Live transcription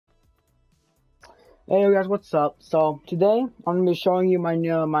Hey guys, what's up? So today I'm gonna be showing you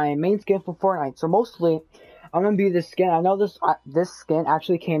my main skin for Fortnite. So mostly I'm gonna be this skin. I know this skin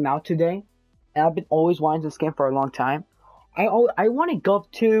actually came out today, and I've been always wanting this skin for a long time. I wanted Gov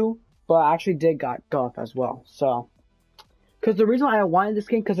too, but I actually did got Gov as well. So because the reason why I wanted this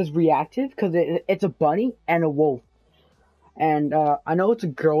skin because it's reactive, because it's a bunny and a wolf, and I know it's a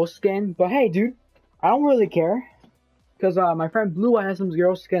girl skin, but hey, dude, I don't really care. Because my friend Blue has some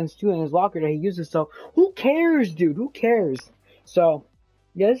girl skins too in his locker that he uses, so who cares, dude? Who cares? So,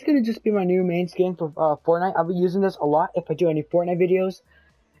 yeah, this is going to just be my new main skin for Fortnite. I'll be using this a lot if I do any Fortnite videos.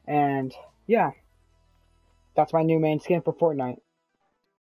 And, yeah, that's my new main skin for Fortnite.